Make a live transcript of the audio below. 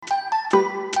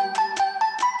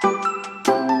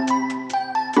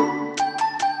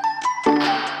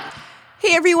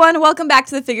everyone. Welcome back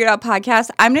to the Figure It Out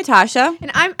podcast. I'm Natasha. And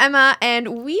I'm Emma,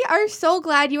 and we are so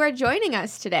glad you are joining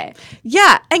us today.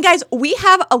 Yeah, and guys, we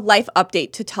have a life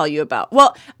update to tell you about.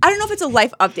 Well, I don't know if it's a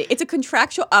life update. It's a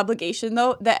contractual obligation,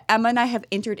 though, that Emma and I have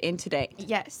entered in today.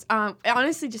 Yes.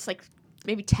 Honestly, just like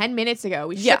maybe 10 minutes ago,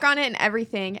 we shook on it and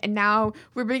everything, and now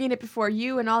we're bringing it before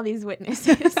you and all these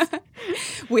witnesses.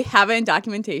 We have it in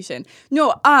documentation.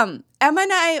 No, Emma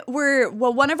and I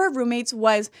one of our roommates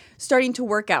was starting to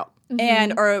work out.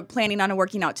 And are planning on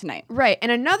working out tonight. Right.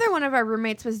 And another one of our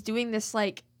roommates was doing this,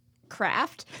 like,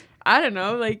 craft. I don't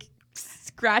know, like,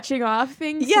 scratching off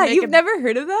things. Yeah, you've never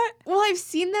heard of that? Well, I've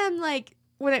seen them, like,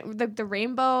 when the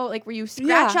rainbow, like, where you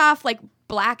scratch off, like,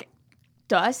 black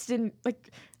dust and, like...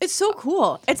 It's so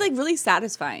cool. It's, like, really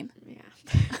satisfying. Yeah.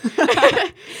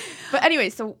 But anyway,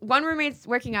 so one roommate's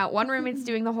working out. One roommate's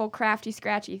doing the whole crafty,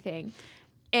 scratchy thing.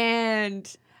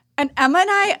 And Emma and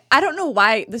I don't know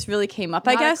why this really came up,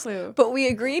 I guess, clue. But we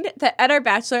agreed that at our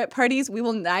bachelorette parties, we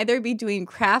will neither be doing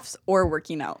crafts or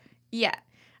working out. Yeah.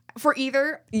 For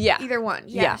either one.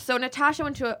 Yeah. So Natasha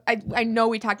went to I know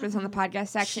we talked about this on the podcast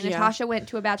section. Yeah. Natasha went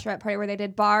to a bachelorette party where they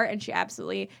did bar, and she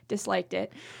absolutely disliked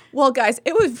it. Well, guys,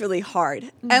 it was really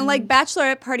hard. And, like,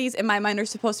 bachelorette parties, in my mind, are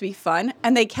supposed to be fun.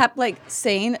 And they kept, like,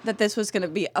 saying that this was going to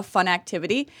be a fun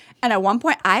activity. And at one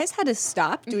point, I just had to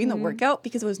stop doing the workout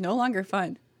because it was no longer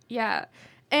fun. Yeah.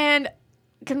 And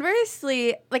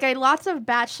conversely, like, lots of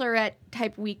bachelorette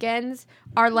type weekends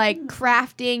are like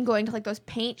crafting, going to like those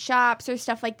paint shops or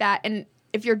stuff like that. And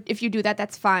if you do that,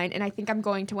 that's fine. And I think I'm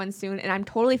going to one soon, and I'm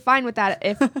totally fine with that.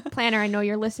 If planner, I know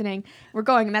you're listening, we're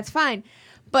going, and that's fine.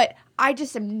 But I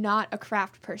just am not a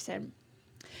craft person.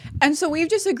 And so we've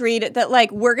just agreed that, like,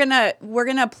 we're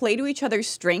gonna play to each other's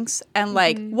strengths and,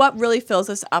 like, what really fills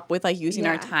us up with, like, using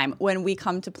our time when we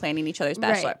come to planning each other's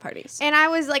bachelorette parties. And I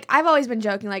was like, I've always been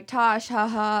joking, like, Tosh,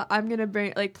 haha, I'm gonna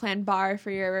plan bar for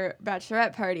your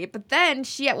bachelorette party. But then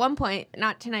she, at one point,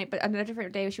 not tonight, but on a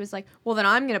different day, she was like, well, then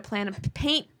I'm gonna plan a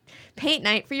paint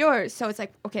night for yours. So it's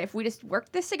like, okay, if we just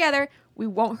work this together, we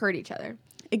won't hurt each other.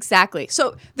 Exactly.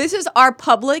 So this is our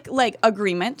public, like,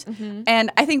 agreement. And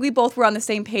I think we both were on the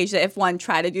same page that if one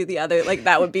tried to do the other, like,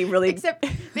 that would be really... Except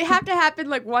they have to happen,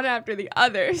 like, one after the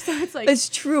other. So it's like... It's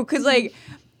true, because, like,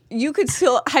 you could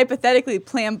still hypothetically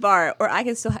plan bar, or I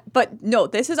could still... But no,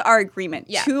 this is our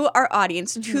agreement to our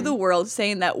audience, to the world,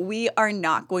 saying that we are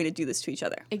not going to do this to each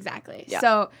other. Exactly. Yeah.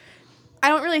 So I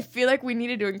don't really feel like we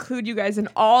needed to include you guys in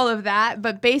all of that,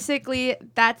 but basically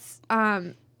that's...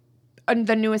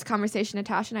 the newest conversation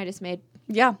Natasha and I just made.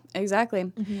 Yeah,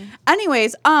 exactly.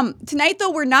 Anyways, tonight,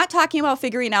 though, we're not talking about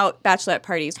figuring out bachelorette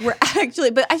parties. We're actually,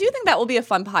 but I do think that will be a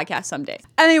fun podcast someday.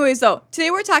 Anyways, though,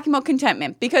 today we're talking about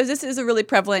contentment because this is a really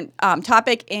prevalent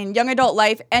topic in young adult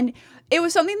life. And it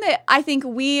was something that I think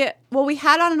we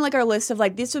had on, like, our list of,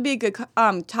 like, this would be a good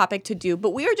topic to do. But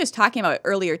we were just talking about it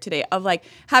earlier today of, like,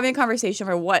 having a conversation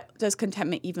for what does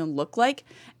contentment even look like,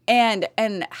 and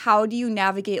how do you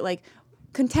navigate, like,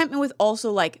 contentment with also,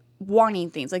 like, wanting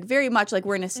things, like, very much like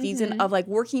we're in a season of, like,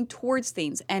 working towards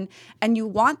things, and you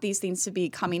want these things to be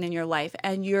coming in your life,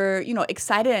 and you're, you know,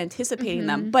 excited and anticipating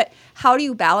them. But how do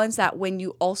you balance that when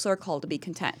you also are called to be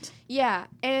content? Yeah.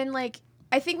 And, like,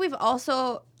 I think we've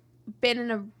also been in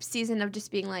a season of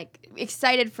just being, like,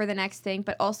 excited for the next thing,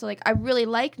 but also, like, I really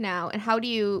like now. And how do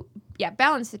you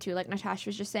balance the two, like Natasha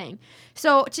was just saying.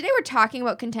 So today we're talking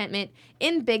about contentment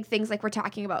in big things like we're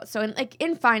talking about. So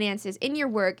in finances, in your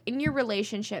work, in your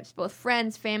relationships, both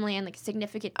friends, family, and, like,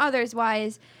 significant others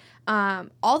wise,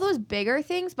 all those bigger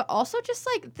things, but also just,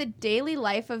 like, the daily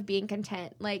life of being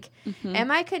content. Like, am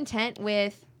I content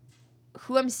with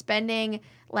who I'm spending,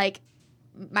 like,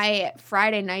 my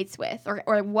Friday nights with,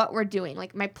 or what we're doing,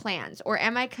 like my plans, or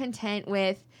am I content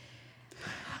with...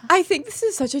 I think this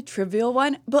is such a trivial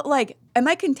one, but, like, am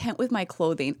I content with my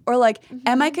clothing? Or, like,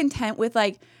 am I content with,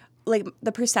 like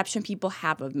the perception people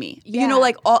have of me? Yeah. You know,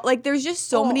 like, all, like, there's just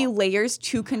so many layers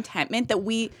to contentment that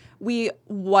we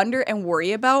wonder and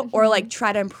worry about, or, like,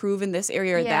 try to improve in this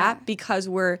area or that because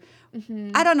we're,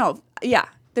 I don't know. Yeah.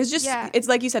 There's just, it's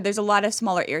like you said, there's a lot of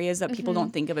smaller areas that people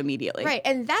don't think of immediately. Right.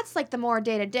 And that's, like, the more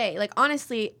day-to-day. Like,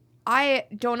 honestly, I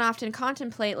don't often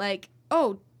contemplate, like,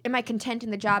 oh, am I content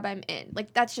in the job I'm in?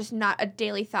 Like, that's just not a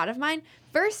daily thought of mine.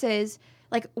 Versus,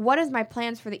 like, what is my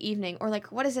plans for the evening? Or,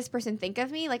 like, what does this person think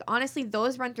of me? Like, honestly,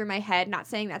 those run through my head. Not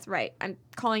saying that's right. I'm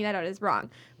calling that out as wrong.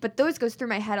 But those goes through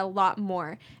my head a lot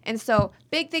more. And so,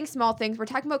 big things, small things. We're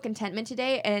talking about contentment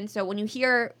today. And so, when you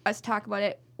hear us talk about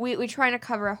it, we trying to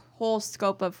cover a whole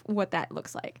scope of what that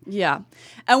looks like. Yeah.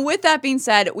 And with that being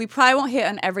said, we probably won't hit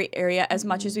on every area as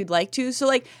much as we'd like to. So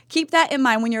like keep that in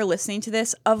mind when you're listening to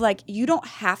this of like you don't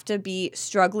have to be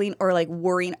struggling or like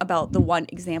worrying about the one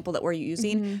example that we're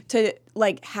using to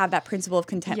like have that principle of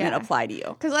contentment apply to you.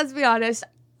 Because let's be honest,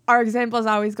 our examples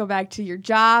always go back to your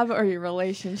job or your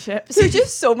relationships. So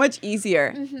just so much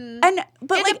easier.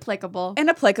 But like applicable. and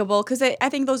applicable because I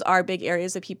think those are big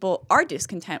areas that people are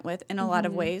discontent with in a lot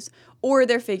of ways, or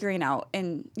they're figuring out.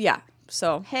 And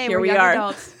so Hey, here we're we young are.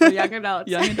 adults. We're young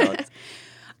adults. Young adults.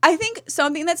 I think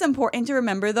something that's important to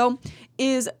remember though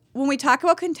is when we talk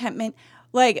about contentment,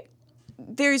 like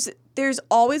there's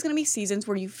always going to be seasons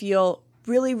where you feel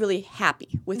really, really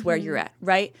happy with where you're at,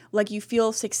 right? Like you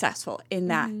feel successful in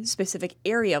that specific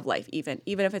area of life, even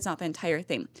if it's not the entire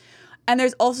thing. And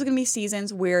there's also going to be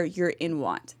seasons where you're in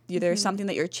want. There's something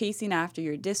that you're chasing after,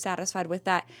 you're dissatisfied with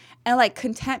that. And like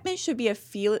contentment should be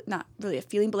not really a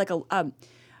feeling, but like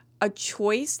a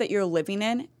choice that you're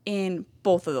living in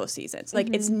both of those seasons.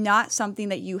 Like it's not something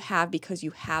that you have because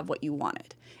you have what you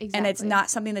wanted. Exactly. And it's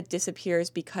not something that disappears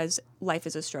because life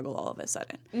is a struggle all of a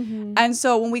sudden. And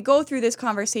so when we go through this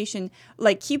conversation,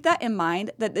 like keep that in mind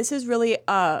that this is really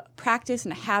a practice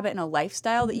and a habit and a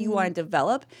lifestyle that you want to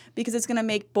develop because it's going to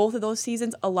make both of those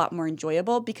seasons a lot more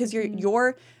enjoyable because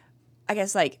your I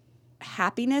guess like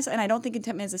happiness, and I don't think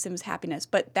contentment is the same as happiness,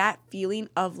 but that feeling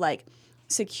of like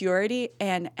security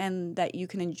and that you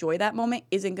can enjoy that moment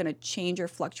isn't going to change or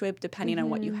fluctuate depending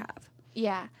on what you have.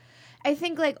 Yeah. I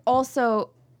think like also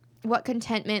what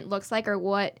contentment looks like or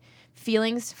what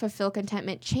feelings fulfill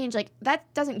contentment change, like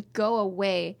that doesn't go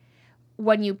away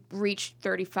when you reach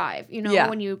 35,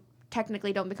 when you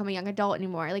technically don't become a young adult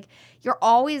anymore. Like you're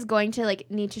always going to like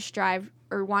need to strive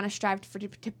or want to strive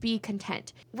to be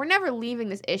content. We're never leaving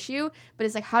this issue, but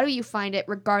it's like how do you find it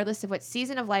regardless of what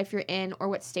season of life you're in or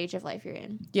what stage of life you're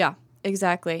in? Yeah.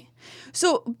 Exactly.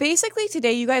 So basically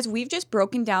today, you guys, we've just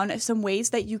broken down some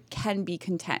ways that you can be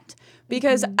content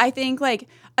because I think like,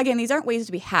 again, these aren't ways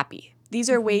to be happy. These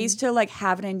are ways to like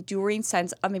have an enduring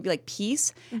sense of maybe like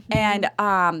peace and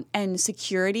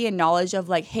security and knowledge of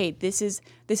like, hey, this is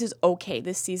okay.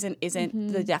 This season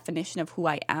isn't the definition of who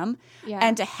I am. Yeah.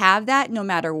 And to have that no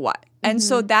matter what. And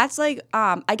so that's like,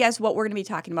 I guess what we're going to be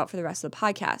talking about for the rest of the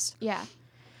podcast. Yeah.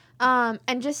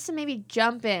 And just to maybe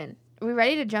jump in. Are we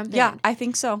ready to jump in? Yeah, I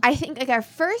think so. I think like our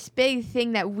first big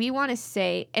thing that we want to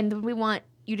say and we want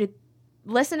you to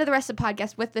listen to the rest of the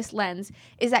podcast with this lens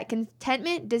is that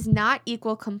contentment does not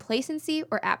equal complacency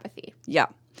or apathy. Yeah.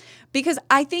 Because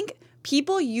I think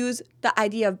people use the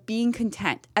idea of being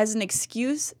content as an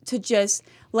excuse to just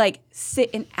like sit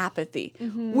in apathy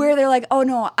where they're like, oh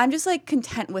no, I'm just like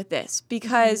content with this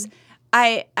because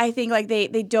I think like they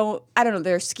don't, I don't know,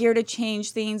 they're scared to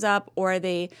change things up or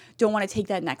they don't want to take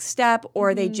that next step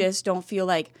or they just don't feel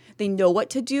like they know what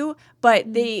to do,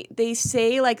 but they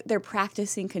say like they're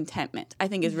practicing contentment, I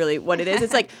think is really what it is.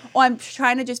 It's like, oh, I'm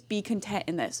trying to just be content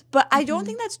in this. But I don't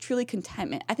think that's truly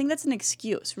contentment. I think that's an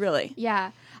excuse, really.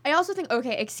 Yeah. I also think,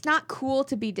 okay, it's not cool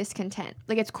to be discontent.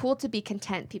 Like it's cool to be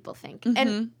content, people think.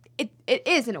 And it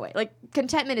is in a way. Like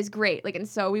contentment is great. Like, and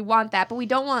so we want that, but we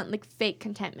don't want like fake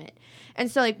contentment. And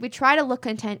so like we try to look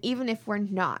content even if we're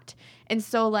not. And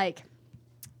so like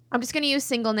I'm just going to use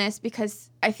singleness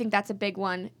because I think that's a big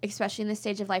one, especially in this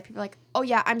stage of life. People are like, oh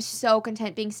yeah, I'm so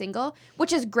content being single,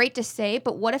 which is great to say,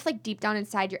 but what if like deep down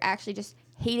inside you're actually just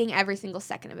hating every single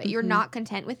second of it? You're not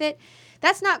content with it.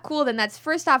 That's not cool. Then that's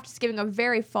first off just giving a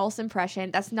very false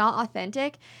impression. That's not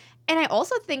authentic. And I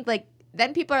also think like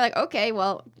then people are like, okay,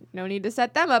 well, no need to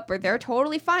set them up or they're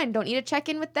totally fine. Don't need to check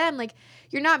in with them. Like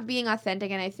you're not being authentic.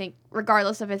 And I think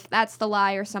regardless of if that's the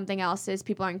lie or something else is,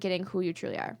 people aren't getting who you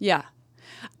truly are. Yeah.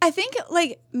 I think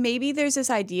like maybe there's this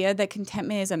idea that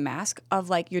contentment is a mask of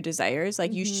like your desires.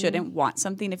 Like you shouldn't want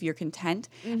something if you're content.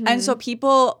 And so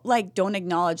people like don't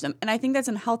acknowledge them. And I think that's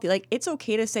unhealthy. Like it's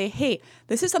okay to say, hey,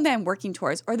 this is something I'm working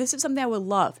towards or this is something I would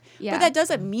love. Yeah. But that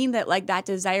doesn't mean that like that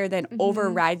desire then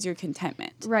overrides your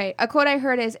contentment. Right. A quote I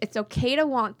heard is it's okay to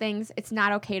want things. It's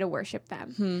not okay to worship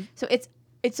them. So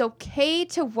it's okay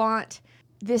to want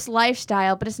this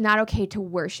lifestyle, but it's not okay to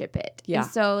worship it. Yeah.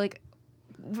 And so like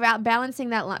balancing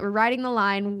that riding the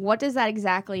line, what does that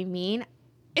exactly mean?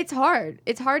 It's hard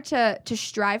to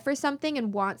strive for something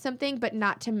and want something but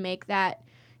not to make that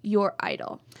your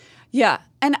idol. Yeah.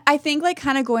 And I think like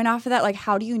kind of going off of that, like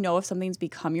how do you know if something's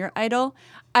become your idol?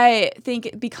 I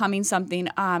think becoming something,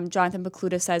 Jonathan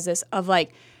Pokluda says this of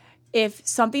like if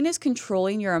something is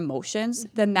controlling your emotions,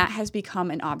 then that has become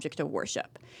an object of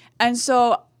worship. And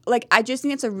so like I just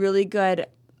think it's a really good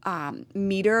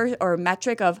meter or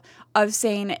metric of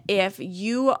saying if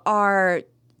you are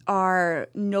are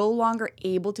no longer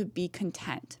able to be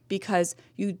content because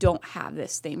you don't have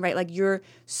this thing, right? Like you're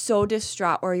so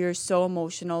distraught or you're so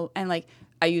emotional, and like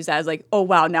I use that as like, oh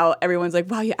wow, now everyone's like,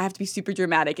 wow, yeah, I have to be super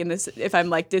dramatic in this if I'm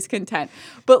like discontent.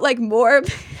 But like more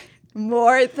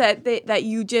that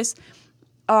you just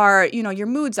are, you know, your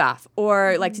mood's off,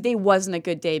 or like today wasn't a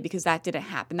good day because that didn't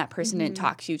happen, that person didn't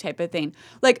talk to you, type of thing.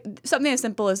 Like something as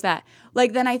simple as that.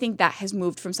 Like then I think that has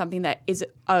moved from something that is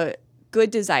a good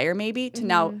desire maybe to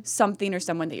now something or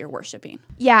someone that you're worshiping.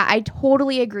 Yeah, I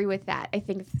totally agree with that. I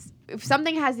think if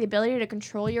something has the ability to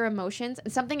control your emotions,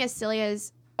 and something as silly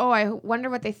as, oh, I wonder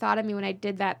what they thought of me when I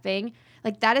did that thing,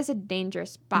 like that is a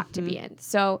dangerous spot to be in.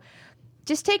 So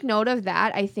just take note of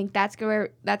that. I think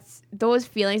those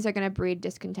feelings are going to breed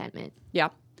discontentment. Yeah.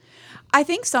 I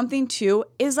think something too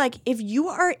is like if you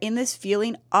are in this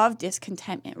feeling of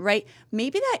discontentment, right?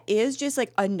 Maybe that is just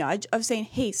like a nudge of saying,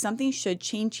 hey, something should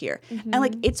change here. And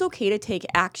like it's okay to take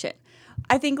action.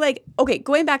 I think like, okay,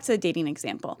 going back to the dating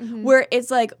example, where it's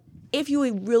like, if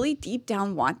you really deep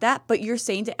down want that, but you're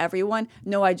saying to everyone,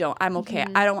 no, I don't, I'm okay,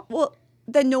 I don't, well,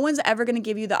 then no one's ever going to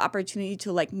give you the opportunity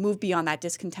to like move beyond that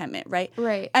discontentment, right?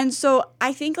 Right. And so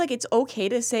I think like it's okay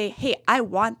to say, hey, I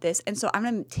want this, and so I'm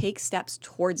going to take steps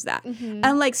towards that.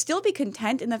 And like still be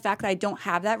content in the fact that I don't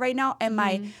have that right now, and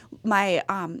my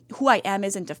who I am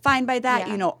isn't defined by that.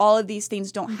 Yeah. You know, all of these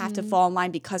things don't have to fall in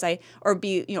line because or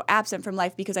be, you know, absent from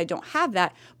life because I don't have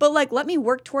that. But like let me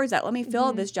work towards that. Let me fill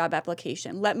out this job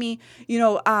application. Let me, you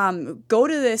know, go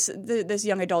to this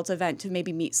young adults event to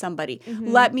maybe meet somebody.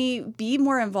 Let me be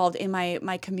more involved in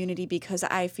my community because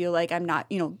I feel like I'm not,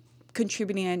 you know,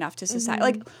 contributing enough to society.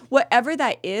 Like whatever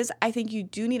that is, I think you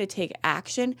do need to take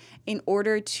action in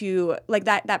order to like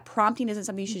that prompting isn't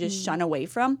something you should just shun away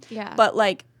from. Yeah. But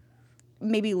like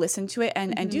maybe listen to it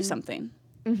and do something.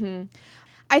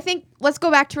 I think let's go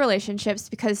back to relationships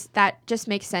because that just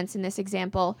makes sense in this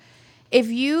example. If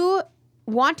you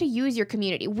want to use your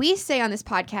community, we say on this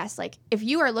podcast, like if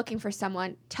you are looking for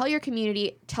someone, tell your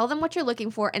community, tell them what you're looking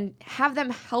for, and have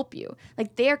them help you.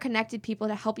 Like they are connected people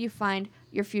to help you find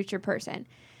your future person.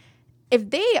 If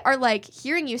they are like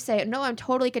hearing you say, no, I'm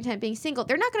totally content being single,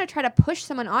 they're not going to try to push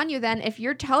someone on you then if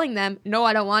you're telling them, no,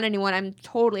 I don't want anyone, I'm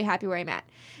totally happy where I'm at.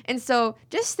 And so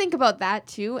just think about that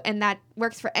too, and that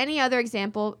works for any other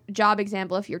example, job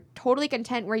example. If you're totally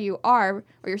content where you are,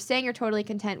 or you're saying you're totally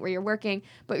content where you're working,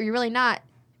 but you're really not,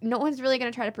 no one's really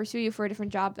going to try to pursue you for a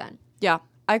different job then. Yeah,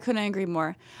 I couldn't agree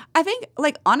more. I think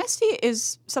like honesty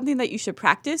is something that you should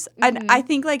practice. And I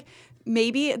think like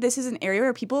maybe this is an area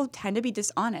where people tend to be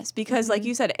dishonest because like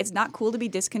you said, it's not cool to be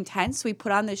discontent. So we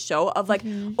put on this show of like,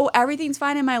 oh, everything's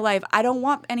fine in my life. I don't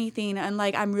want anything. And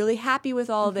like, I'm really happy with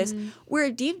all of this. Where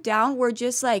deep down, we're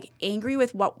just like angry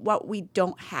with what we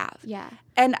don't have. Yeah.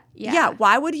 And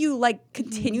why would you like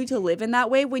continue to live in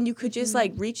that way when you could just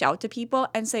like reach out to people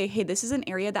and say, hey, this is an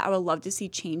area that I would love to see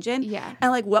change in. Yeah.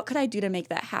 And like, what could I do to make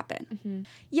that happen?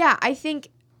 Yeah, I think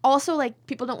also like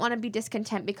people don't want to be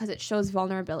discontent because it shows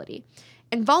vulnerability.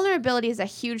 And vulnerability is a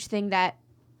huge thing that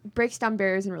breaks down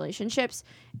barriers in relationships.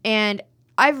 And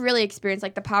I've really experienced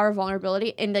like the power of vulnerability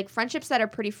in like friendships that are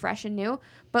pretty fresh and new.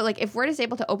 But like if we're just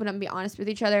able to open up and be honest with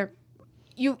each other,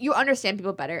 you understand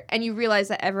people better, and you realize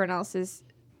that everyone else is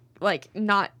like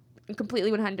not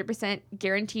completely 100%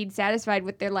 guaranteed satisfied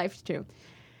with their life too.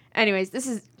 Anyways,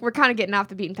 we're kind of getting off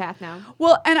the beaten path now.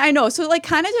 Well, and I know, so like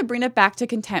kind of to bring it back to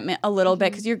contentment a little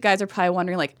bit, because you guys are probably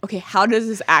wondering like, okay, how does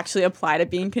this actually apply to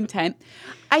being content?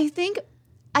 I think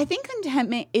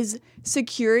contentment is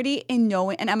security in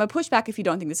knowing, and I'm going to push back if you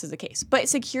don't think this is the case, but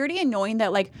security in knowing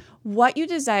that like what you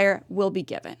desire will be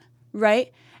given,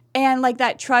 right? And like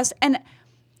that trust, and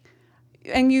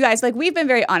you guys, like we've been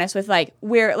very honest with like,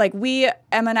 Emma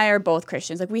and I are both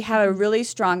Christians. Like we have a really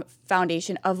strong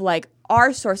foundation of like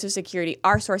our source of security,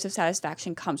 our source of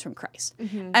satisfaction comes from Christ.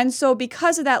 And so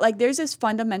because of that, like there's this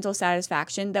fundamental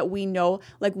satisfaction that we know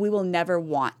like we will never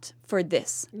want for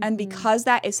this. And because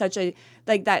that is such a,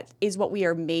 like that is what we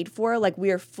are made for, like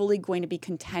we are fully going to be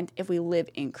content if we live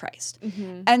in Christ.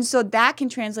 And so that can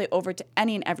translate over to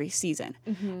any and every season.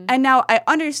 And now I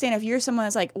understand if you're someone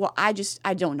that's like, well, I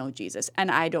don't know Jesus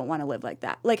and I don't want to live like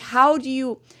that. Like how do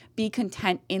you be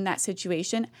content in that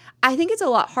situation? I think it's a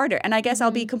lot harder. And I guess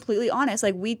I'll be completely honest.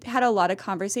 Like we had a lot of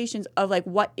conversations of like,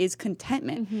 what is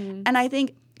contentment? And I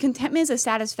think contentment is a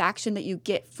satisfaction that you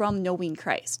get from knowing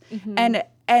Christ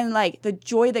and like the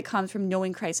joy that comes from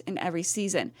knowing Christ in every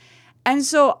season. And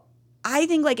so I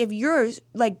think like if you're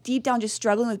like deep down just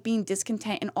struggling with being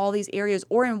discontent in all these areas,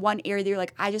 or in one area that you're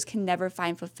like, I just can never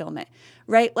find fulfillment,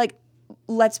 right? Like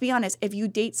let's be honest, if you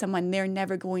date someone, they're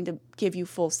never going to give you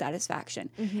full satisfaction.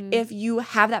 If you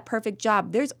have that perfect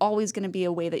job, there's always going to be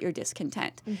a way that you're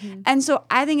discontent. And so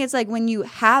I think it's like when you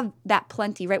have that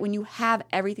plenty, right? When you have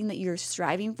everything that you're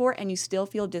striving for and you still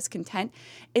feel discontent,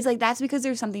 it's like that's because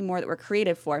there's something more that we're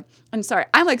created for. I'm sorry,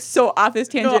 I'm like so off this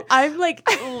tangent. No, I'm like,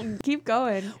 keep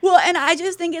going. Well, and I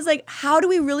just think it's like, how do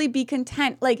we really be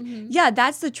content? Like, yeah,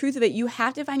 that's the truth of it. You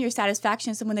have to find your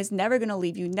satisfaction in someone that's never going to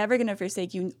leave you, never going to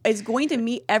forsake you, is going to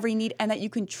meet every need, and that you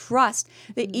can trust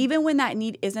that even when that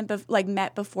need isn't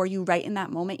met before you right in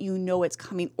that moment, you know it's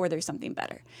coming or there's something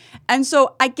better. And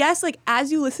so I guess like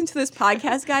as you listen to this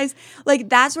podcast, guys, like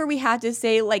that's where we have to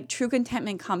say like true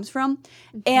contentment comes from.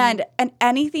 And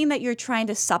anything that you're trying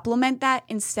to supplement that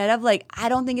instead of like, I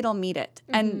don't think it'll meet it.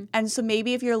 And so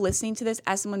maybe if you're listening to this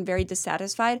as someone very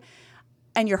dissatisfied,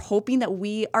 and you're hoping that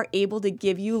we are able to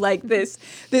give you like this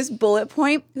bullet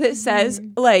point that says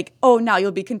like, oh, now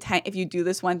you'll be content if you do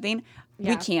this one thing.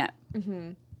 We can't.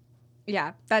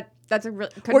 Yeah, that's a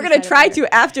really. We're gonna try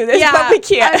to after this, but we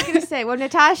can't. I was gonna say when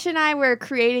Natasha and I were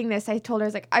creating this, I told her I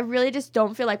was like, I really just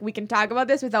don't feel like we can talk about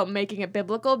this without making it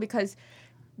biblical because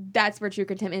that's where true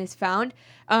contentment is found.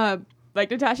 Like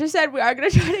Natasha said, we are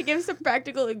gonna try to give some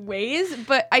practical ways,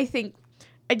 but I think.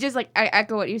 I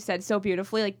echo what you said so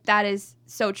beautifully. Like, that is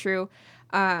so true.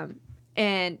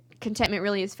 And contentment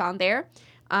really is found there.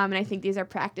 And I think these are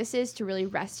practices to really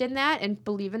rest in that and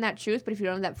believe in that truth. But if you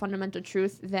don't have that fundamental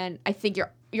truth, then I think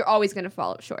you're always going to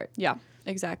fall short. Yeah,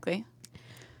 exactly.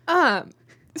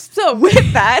 So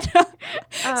with that,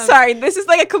 sorry, this is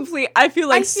like a complete, I feel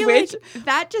like switch. Like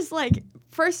that just like,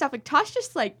 first off, like Tosh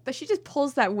just like, she just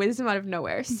pulls that wisdom out of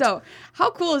nowhere. So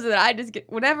how cool is it that I just get,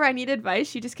 whenever I need advice,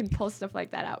 she just can pull stuff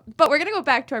like that out. But we're going to go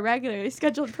back to our regularly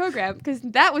scheduled program because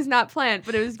that was not planned,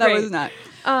 but it was great. That was not.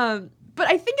 But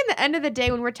I think in the end of the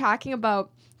day, when we're talking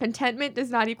about contentment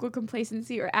does not equal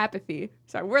complacency or apathy.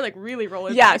 Sorry, we're like really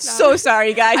rolling. Yeah, so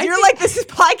sorry, guys. You're like, this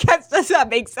podcast does not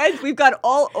make sense. We've gone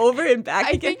all over and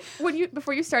back again. I think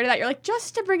before you started that, you're like,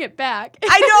 just to bring it back.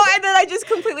 I know, and then I just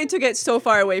completely took it so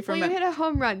far away from it. You hit a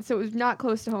home run, so it was not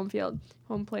close to home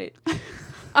plate.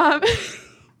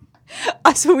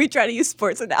 So we try to use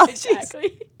sports analogies.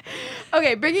 Exactly.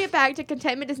 Okay, bringing it back to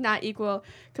contentment does not equal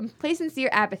complacency or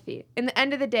apathy. In the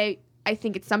end of the day, I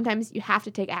think it's sometimes you have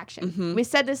to take action. We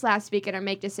said this last week in our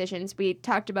Make Decisions. We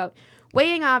talked about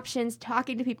weighing options,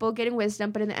 talking to people, getting wisdom.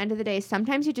 But in the end of the day,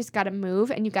 sometimes you just got to move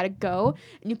and you got to go.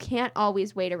 And you can't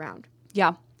always wait around.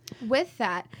 Yeah. With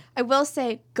that, I will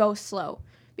say go slow.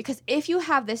 Because if you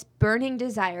have this burning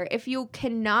desire, if you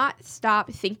cannot stop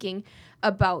thinking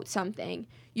about something,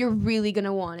 you're really going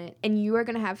to want it. And you are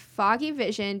going to have foggy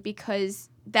vision because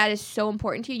that is so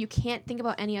important to you. You can't think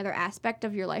about any other aspect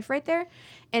of your life right there.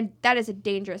 And that is a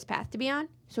dangerous path to be on.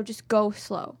 So just go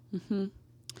slow.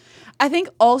 I think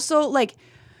also, like,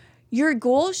 your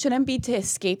goal shouldn't be to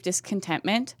escape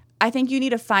discontentment. I think you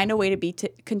need to find a way to be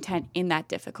content in that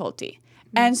difficulty.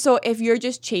 And so if you're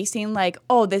just chasing, like,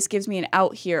 oh, this gives me an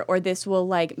out here, or this will,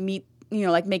 like, make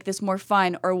this more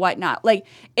fun or whatnot. Like,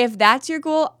 if that's your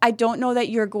goal, I don't know that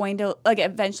you're going to, like,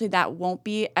 eventually that won't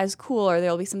be as cool or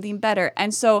there'll be something better.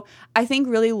 And so I think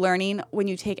really learning when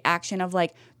you take action of,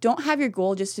 like, don't have your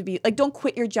goal just to be, like, don't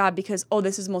quit your job because, oh,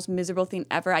 this is the most miserable thing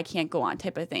ever, I can't go on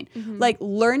type of thing. Like,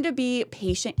 learn to be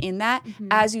patient in that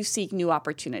as you seek new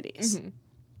opportunities.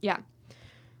 Yeah.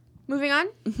 Moving on?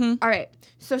 All right.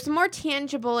 So some more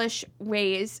tangible-ish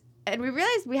ways. And we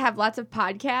realized we have lots of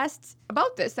podcasts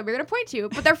about this that we're going to point to.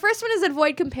 But our first one is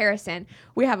avoid comparison.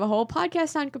 We have a whole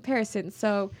podcast on comparison.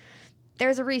 So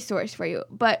there's a resource for you.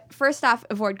 But first off,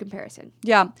 avoid comparison.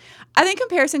 Yeah. I think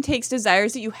comparison takes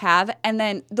desires that you have, and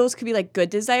then those could be like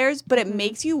good desires, but it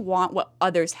makes you want what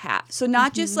others have. So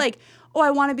not just like, oh,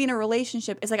 I want to be in a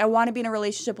relationship. It's like, I want to be in a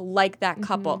relationship like that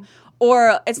couple.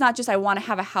 Or it's not just I want to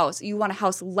have a house. You want a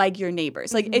house like your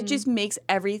neighbors. Like, it just makes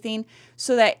everything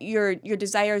so that your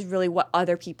desire is really what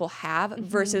other people have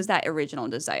versus that original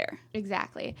desire.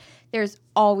 Exactly. There's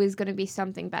always going to be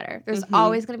something better. There's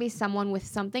always going to be someone with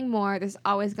something more. There's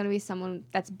always going to be someone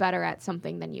that's better at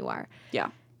something than you are.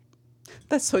 Yeah.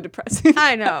 That's so depressing.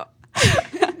 I know.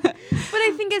 But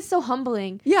I think it's so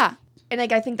humbling. Yeah. And,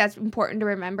 like, I think that's important to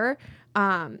remember.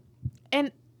 And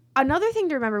another thing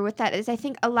to remember with that is I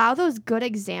think allow those good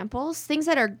examples, things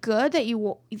that are good that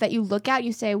you look at,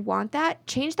 you say, I want that.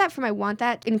 Change that from I want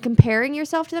that in comparing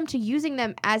yourself to them to using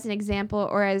them as an example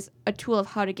or as a tool of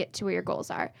how to get to where your goals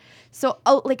are. So,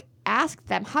 ask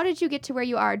them, how did you get to where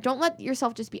you are? Don't let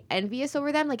yourself just be envious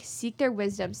over them. Like, seek their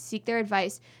wisdom, seek their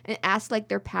advice, and ask, like,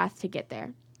 their path to get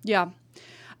there. Yeah.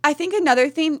 I think another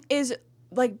thing is,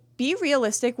 like, be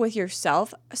realistic with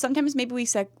yourself. Sometimes maybe we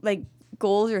set, like,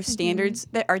 goals or standards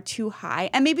that are too high.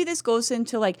 And maybe this goes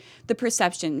into like the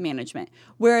perception management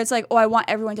where it's like, oh, I want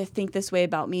everyone to think this way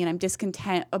about me and I'm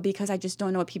discontent because I just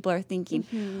don't know what people are thinking.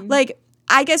 Like,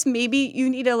 I guess maybe you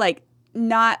need to like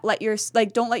not let your,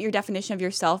 like, don't let your definition of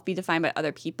yourself be defined by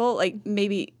other people. Like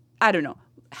maybe, I don't know,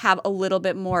 have a little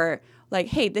bit more like,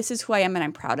 hey, this is who I am and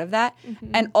I'm proud of that.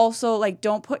 And also like,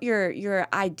 don't put your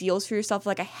ideals for yourself.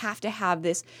 Like I have to have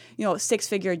this,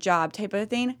 6-figure job type of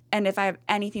thing. And if I have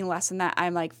anything less than that,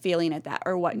 I'm like failing at that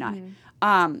or whatnot.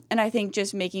 And I think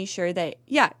just making sure that,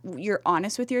 you're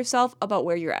honest with yourself about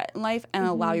where you're at in life and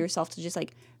allow yourself to just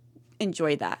like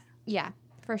enjoy that. Yeah,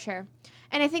 for sure.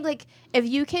 And I think like if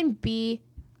you can be,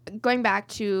 going back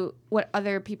to what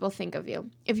other people think of you,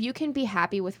 if you can be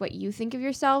happy with what you think of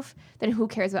yourself, then who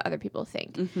cares what other people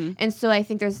think? And so I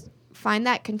think find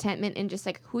that contentment in just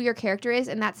like who your character is,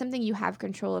 and that's something you have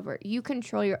control over. You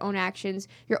control your own actions,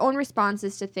 your own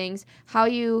responses to things, how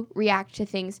you react to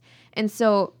things. And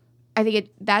so I think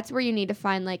that's where you need to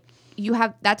find like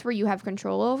that's where you have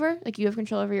control over. Like you have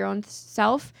control over your own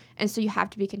self, and so you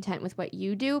have to be content with what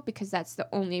you do because that's the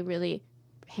only really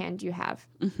hand you have.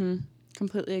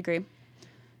 Completely agree.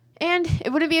 And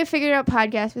it wouldn't be a figured out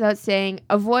podcast without saying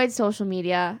avoid social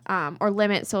media or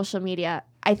limit social media.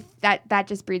 That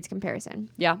just breeds comparison.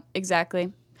 Yeah,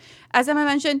 exactly. As Emma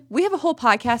mentioned, we have a whole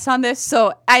podcast on this.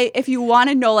 So if you want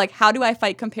to know like how do I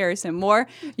fight comparison more,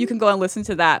 you can go and listen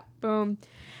to that. Boom.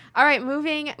 All right,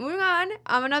 moving on.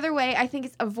 Another way I think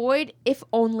is avoid if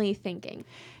only thinking.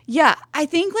 Yeah, I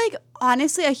think like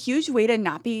honestly, a huge way to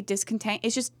not be discontent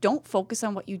is just don't focus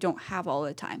on what you don't have all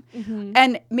the time.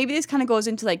 And maybe this kind of goes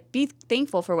into like be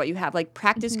thankful for what you have, like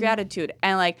practice gratitude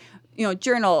and like,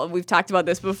 journal. We've talked about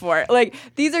this before. Like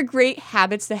these are great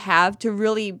habits to have to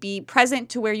really be present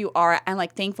to where you are and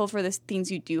like thankful for the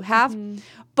things you do have.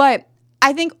 But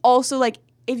I think also like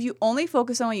if you only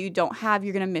focus on what you don't have,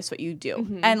 you're going to miss what you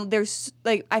do. And there's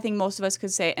like, I think most of us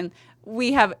could say, and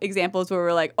we have examples where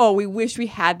we're like, oh, we wish we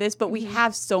had this, but we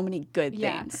have so many good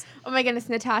things. Oh my goodness,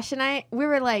 Natasha and I, we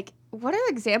were like, what are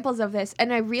examples of this?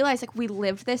 And I realized like we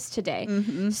lived this today.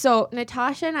 So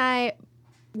Natasha and I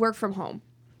work from home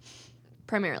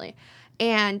primarily.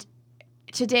 And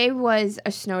today was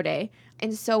a snow day.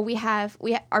 And so we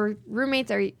our roommates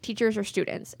are teachers or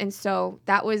students. And so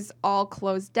that was all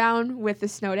closed down with the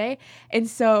snow day. And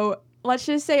so let's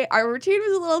just say our routine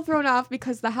was a little thrown off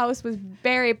because the house was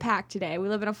very packed today. We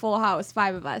live in a full house,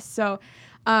 5 of us. So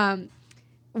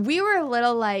we were a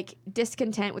little like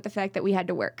discontent with the fact that we had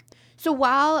to work. So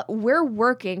while we're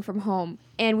working from home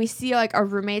and we see like our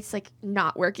roommates like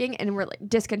not working and we're like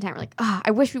discontent, we're like,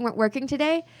 I wish we weren't working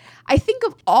today. I think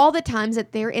of all the times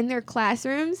that they're in their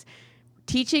classrooms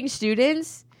teaching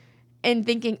students and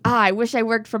thinking, I wish I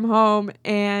worked from home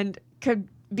and could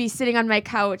be sitting on my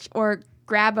couch or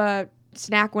grab a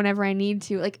snack whenever I need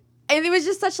to. Like, and it was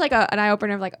just such like an eye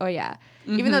opener of like, oh yeah,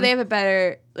 even though they have it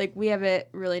better, like we have it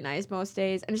really nice most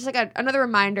days. And it's just like another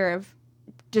reminder of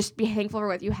just be thankful for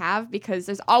what you have because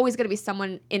there's always going to be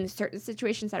someone in certain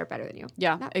situations that are better than you.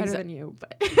 Yeah, not better than you,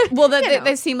 but well,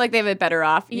 they seem like they have it better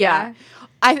off. Yeah.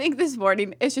 I think this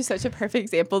morning is just such a perfect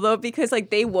example though because like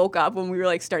they woke up when we were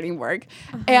like starting work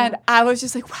and I was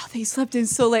just like, wow, they slept in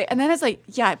so late. And then it's like,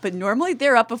 yeah, but normally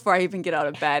they're up before I even get out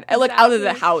of bed and like out of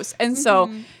the house. And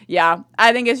so, yeah,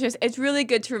 I think it's really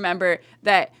good to remember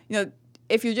that,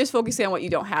 if you're just focusing on what you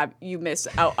don't have, you miss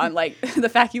out on like the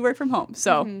fact you work from home.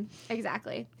 So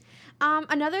exactly.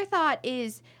 Another thought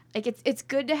is like it's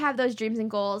good to have those dreams and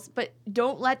goals, but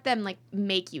don't let them like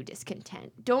make you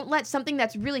discontent. Don't let something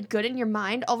that's really good in your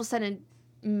mind all of a sudden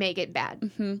make it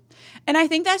bad. And I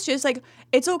think that's just like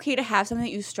it's okay to have something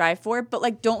that you strive for, but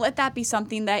like don't let that be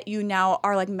something that you now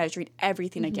are like measuring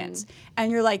everything against,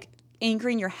 and you're like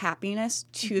anchoring your happiness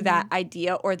to that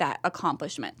idea or that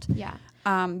accomplishment. Yeah.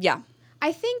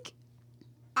 I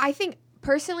think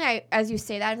personally, as you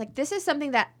say that, like this is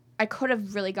something that I could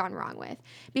have really gone wrong with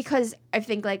because I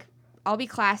think like I'll be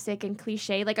classic and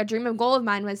cliche. Like a dream and goal of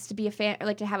mine was to be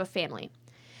to have a family,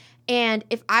 and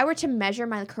if I were to measure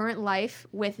my current life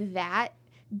with that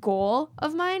goal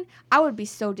of mine, I would be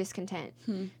so discontent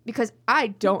because I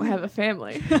don't have a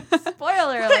family.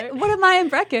 Spoiler alert! What am I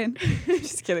and Brecken?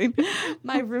 Just kidding.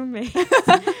 My roommates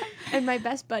and my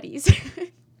best buddies.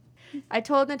 I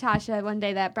told Natasha one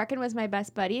day that Brecken was my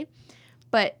best buddy,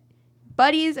 but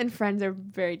buddies and friends are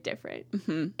very different.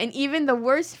 And even the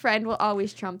worst friend will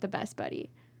always trump the best buddy.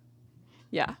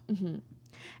 Yeah.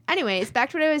 Anyways, back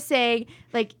to what I was saying.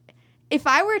 Like, if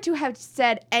I were to have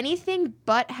said anything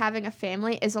but having a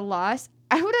family is a loss,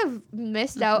 I would have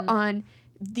missed out on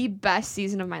the best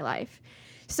season of my life.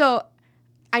 So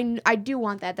I do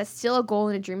want that. That's still a goal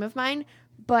and a dream of mine,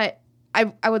 but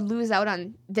I would lose out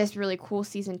on this really cool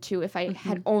season 2 if I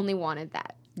had only wanted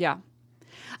that. Yeah.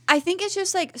 I think it's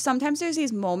just like sometimes there's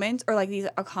these moments or like these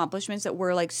accomplishments that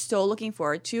we're like so looking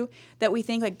forward to that we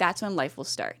think like that's when life will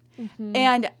start.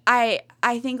 And I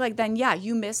think like then, yeah,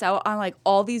 you miss out on like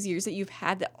all these years that you've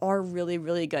had that are really,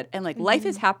 really good. And like life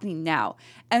is happening now.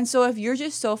 And so if you're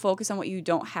just so focused on what you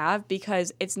don't have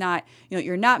because it's not, you know,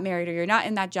 you're not married or you're not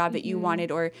in that job that you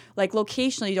wanted or like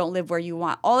locationally you don't live where you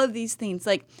want, all of these things,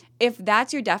 like if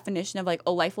that's your definition of like,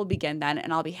 oh, life will begin then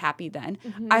and I'll be happy then,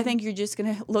 I think you're just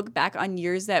going to look back on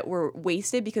years that were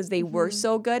wasted because they were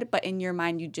so good, but in your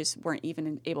mind, you just weren't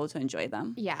even able to enjoy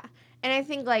them. Yeah. And I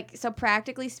think, like, so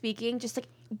practically speaking, just, like,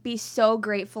 be so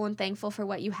grateful and thankful for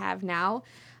what you have now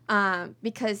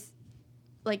because,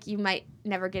 like, you might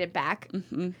never get it back.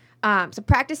 So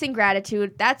practicing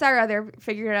gratitude, that's our other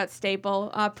figured out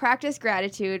staple. Practice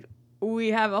gratitude. We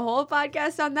have a whole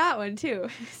podcast on that one, too.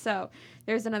 So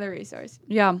there's another resource.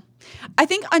 Yeah. I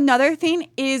think another thing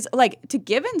is like to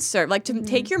give and serve, like to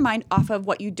take your mind off of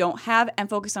what you don't have and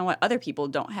focus on what other people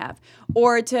don't have,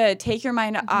 or to take your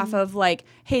mind off of like,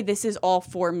 hey, this is all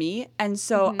for me. And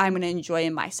so I'm going to enjoy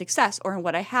in my success or in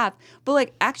what I have, but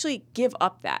like actually give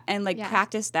up that and like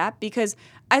practice that because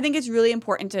I think it's really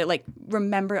important to like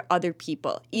remember other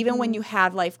people, even when you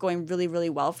have life going really, really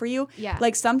well for you. Yeah.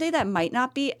 Like someday that might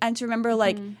not be, and to remember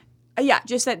like,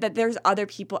 just that there's other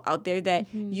people out there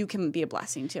that you can be a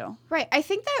blessing to. Right. I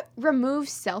think that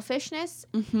removes selfishness.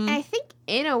 And I think,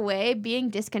 in a way,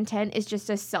 being discontent is just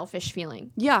a selfish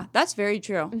feeling. Yeah, that's very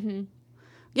true.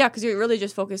 Yeah, because you're really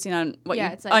just focusing on what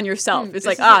it's like, on yourself. It's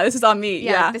like, this is on me.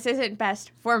 Yeah, this isn't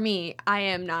best for me. I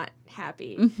am not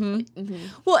happy.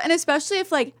 Well, and especially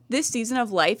if like this season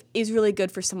of life is really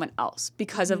good for someone else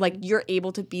because of like you're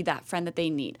able to be that friend that they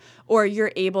need, or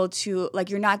you're able to like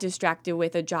you're not distracted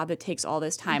with a job that takes all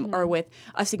this time or with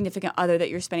a significant other that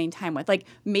you're spending time with. Like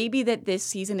maybe that this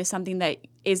season is something that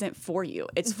isn't for you.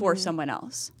 It's for someone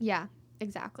else. Yeah,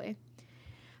 exactly.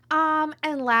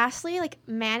 And lastly, like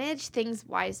manage things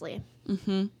wisely.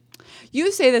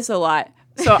 You say this a lot.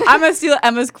 So I'm going to steal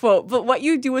Emma's quote, but what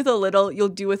you do with a little, you'll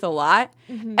do with a lot.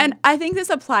 And I think this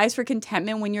applies for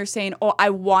contentment when you're saying, oh,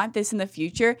 I want this in the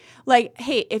future. Like,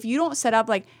 hey, if you don't set up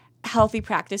like healthy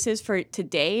practices for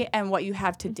today and what you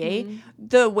have today,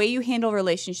 the way you handle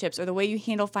relationships or the way you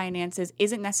handle finances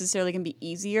isn't necessarily going to be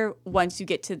easier once you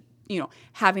get to, you know,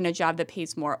 having a job that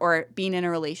pays more or being in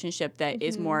a relationship that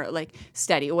is more like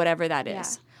steady or whatever that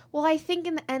is. Well, I think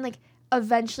in the end, like,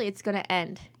 eventually it's going to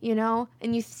end, you know?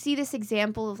 And you see this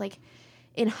example of, like,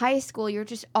 in high school, you're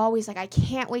just always like, I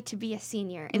can't wait to be a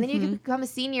senior. And then you become a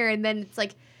senior, and then it's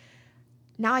like,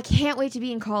 now I can't wait to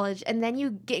be in college. And then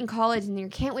you get in college, and you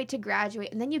can't wait to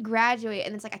graduate. And then you graduate,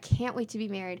 and it's like, I can't wait to be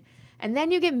married. And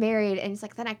then you get married, and it's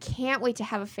like, then I can't wait to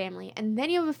have a family. And then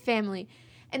you have a family.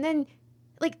 And then,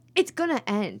 like, it's gonna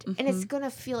end, and it's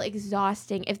gonna feel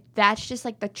exhausting if that's just,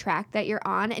 like, the track that you're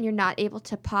on and you're not able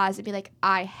to pause and be like,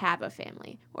 I have a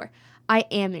family, or I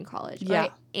am in college, or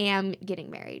I am getting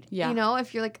married. You know,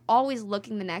 if you're, like, always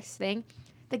looking the next thing,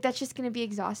 like, that's just gonna be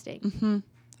exhausting.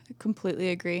 I completely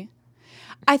agree.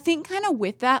 I think kind of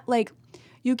with that, like,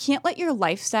 you can't let your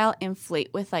lifestyle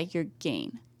inflate with, like, your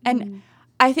gain. And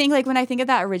I think, like, when I think of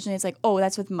that originally, it's like, oh,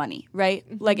 that's with money, right?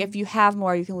 Like, if you have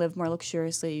more, you can live more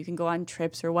luxuriously. You can go on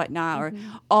trips or whatnot or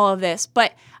all of this.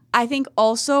 But I think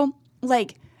also,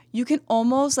 like, you can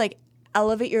almost, like,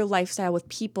 elevate your lifestyle with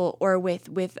people or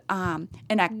with an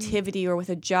activity or with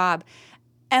a job.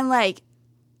 And, like,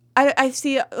 I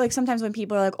see, like, sometimes when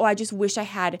people are like, oh, I just wish I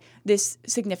had this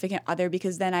significant other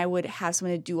because then I would have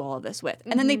someone to do all of this with.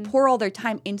 And then they pour all their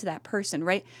time into that person,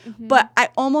 right? But I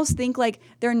almost think, like,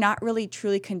 they're not really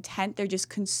truly content. They're just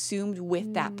consumed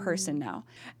with that person now.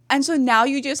 And so now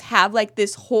you just have, like,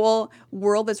 this whole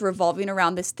world that's revolving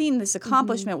around this theme, this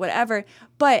accomplishment, whatever.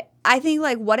 But I think,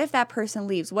 like, what if that person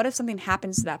leaves? What if something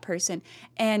happens to that person?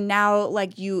 And now,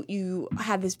 like, you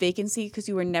have this vacancy because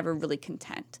you were never really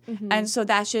content. And so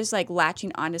that's just, like,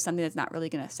 latching onto something that's not really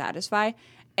going to satisfy.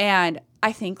 And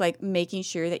I think, like, making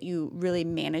sure that you really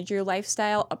manage your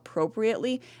lifestyle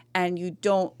appropriately and you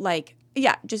don't, like,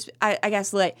 just I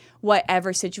guess, like,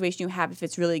 whatever situation you have, if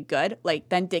it's really good, like,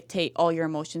 then dictate all your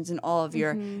emotions and all of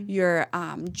your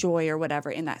joy or whatever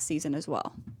in that season as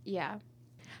well. Yeah.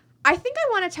 I think I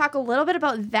want to talk a little bit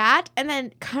about that and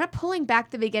then kind of pulling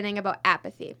back the beginning about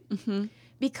apathy.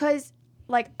 Because,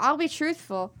 like, I'll be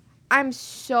truthful, I'm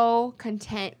so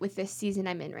content with this season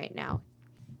I'm in right now.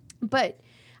 But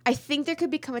I think there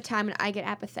could become a time when I get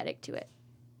apathetic to it.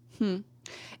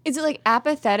 Is it, like,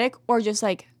 apathetic or just,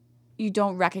 like, you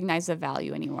don't recognize the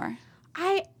value anymore?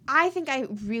 I I think I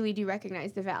really do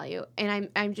recognize the value, and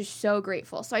I'm just so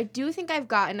grateful. So I do think I've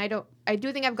gotten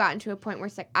to a point where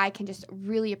it's like I can just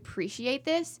really appreciate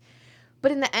this.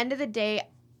 But in the end of the day,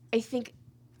 I think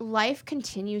life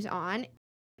continues on.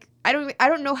 I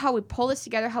don't know how we pull this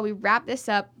together, how we wrap this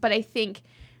up, but I think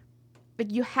like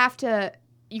you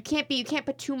can't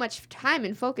put too much time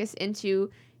and focus into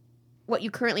what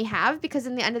you currently have, because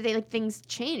in the end of the day, like, things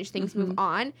change, things move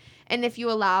on. And if you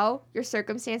allow your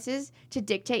circumstances to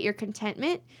dictate your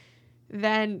contentment,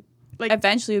 then like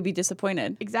eventually you'll be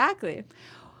disappointed. Exactly.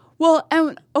 Well,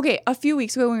 okay, a few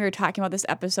weeks ago when we were talking about this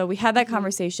episode, we had that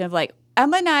conversation of like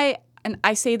Emma and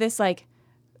I say this like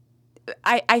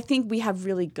I think we have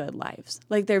really good lives.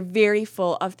 Like, they're very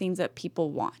full of things that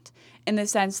people want, in the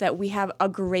sense that we have a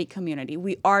great community.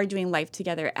 We are doing life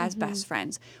together as best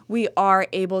friends. We are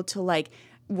able to like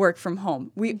work from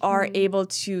home. We are able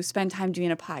to spend time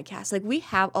doing a podcast. Like, we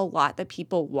have a lot that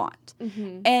people want.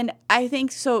 And I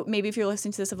think so maybe if you're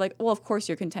listening to this of like, well, of course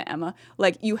you're content, Emma.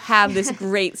 Like, you have this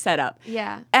great setup.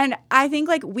 Yeah. And I think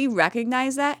like we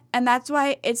recognize that. And that's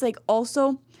why it's like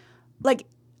also like,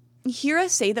 hear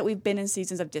us say that we've been in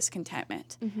seasons of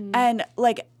discontentment. And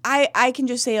like I can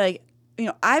just say like, you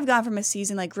know, I've gone from a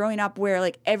season like growing up where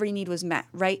like every need was met,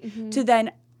 right? To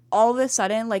then all of a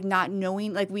sudden like not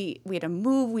knowing, like we had to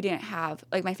move, we didn't have,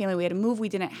 like my family, we had to move, we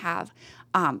didn't have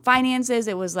finances.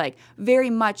 It was like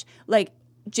very much like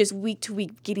just week to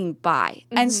week getting by.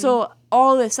 And so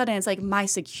all of a sudden it's like my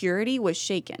security was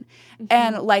shaken.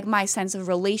 And like my sense of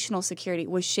relational security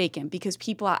was shaken, because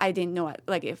people I didn't know,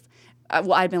 like if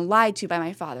I'd been lied to by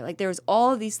my father. Like, there was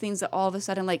all of these things that all of a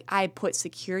sudden, like, I put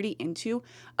security into,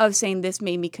 of saying this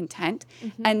made me content,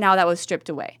 and now that was stripped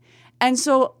away. And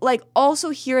so, like,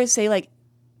 also hear us say, like,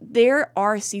 there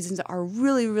are seasons that are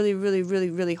really, really, really, really,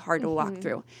 really hard to walk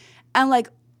through. And, like,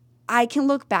 I can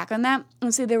look back on that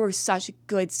and say there were such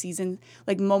good seasons,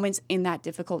 like moments in that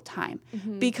difficult time,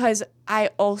 because I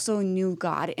also knew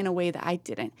God in a way that I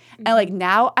didn't. And like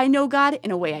now I know God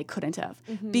in a way I couldn't have,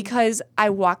 because I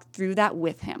walked through that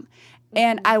with him.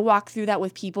 And I walked through that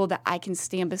with people that I can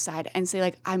stand beside and say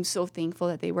like, I'm so thankful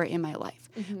that they were in my life,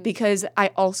 because I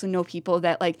also know people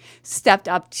that like stepped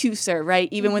up to serve, right?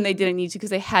 Even when they didn't need to, because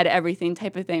they had everything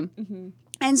type of thing.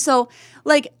 And so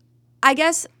like, I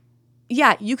guess,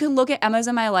 yeah, you can look at Emma's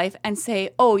in my life and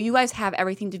say, oh, you guys have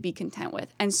everything to be content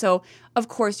with. And so, of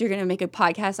course, you're going to make a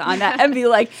podcast on that and be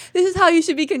like, this is how you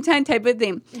should be content type of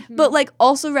thing. But, like,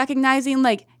 also recognizing,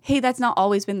 like, hey, that's not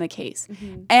always been the case.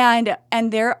 And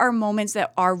there are moments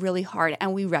that are really hard,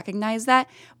 and we recognize that.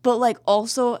 But, like,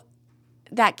 also,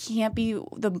 that can't be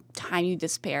the time you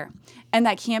despair. And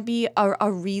that can't be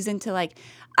a reason to, like,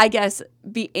 I guess,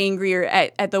 be angrier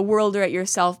at the world or at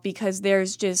yourself, because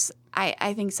there's just...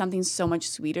 I think something so much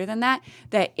sweeter than that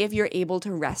if you're able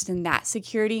to rest in that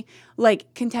security,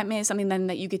 like contentment is something then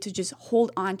that you get to just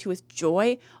hold on to with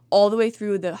joy all the way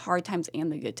through the hard times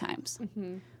and the good times.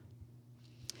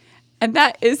 And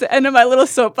that is the end of my little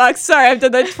soapbox. Sorry, I've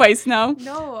done that twice now.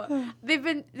 No, they've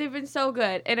been so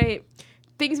good. And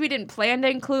things we didn't plan to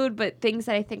include, but things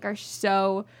that I think are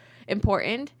so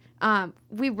important.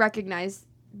 We recognize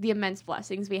the immense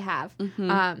blessings we have.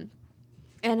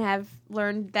 And have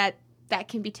learned that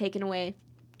can be taken away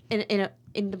in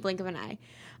the blink of an eye.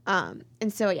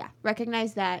 And so, yeah,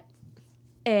 recognize that.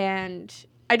 And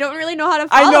I don't really know how to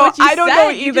follow what you said. I don't know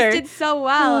either. You just did so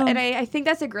well. And I think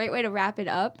that's a great way to wrap it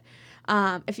up.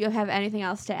 If you have anything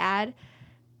else to add,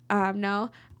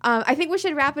 no. I think we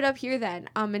should wrap it up here then,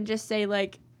 and just say,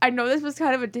 like, I know this was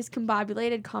kind of a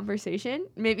discombobulated conversation.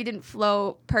 Maybe didn't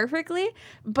flow perfectly,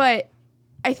 but...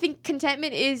 I think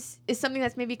contentment is something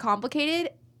that's maybe complicated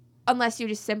unless you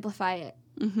just simplify it.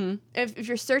 If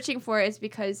you're searching for it, it's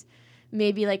because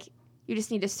maybe like you just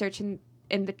need to search in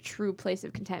the true place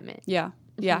of contentment. Yeah,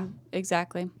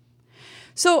 exactly.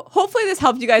 So hopefully this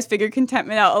helped you guys figure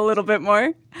contentment out a little bit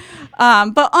more.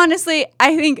 But honestly,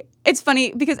 I think it's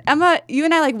funny because Emma, you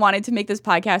and I like wanted to make this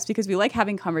podcast because we like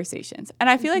having conversations. And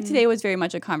I feel like today was very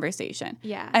much a conversation.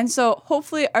 Yeah. And so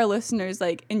hopefully our listeners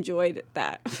like enjoyed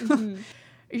that.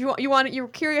 You're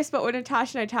curious about what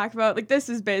Natasha and I talk about, like, this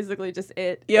is basically just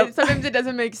it. Yep. Sometimes it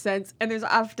doesn't make sense, and there's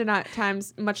often at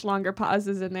times much longer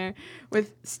pauses in there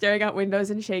with staring out windows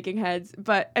and shaking heads.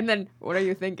 And then, what are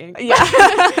you thinking?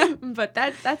 Yeah. But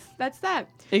that's that.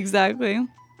 Exactly.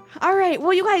 All right.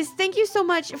 Well, you guys, thank you so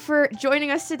much for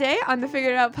joining us today on the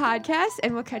Figured It Out podcast,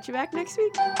 and we'll catch you back next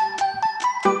week.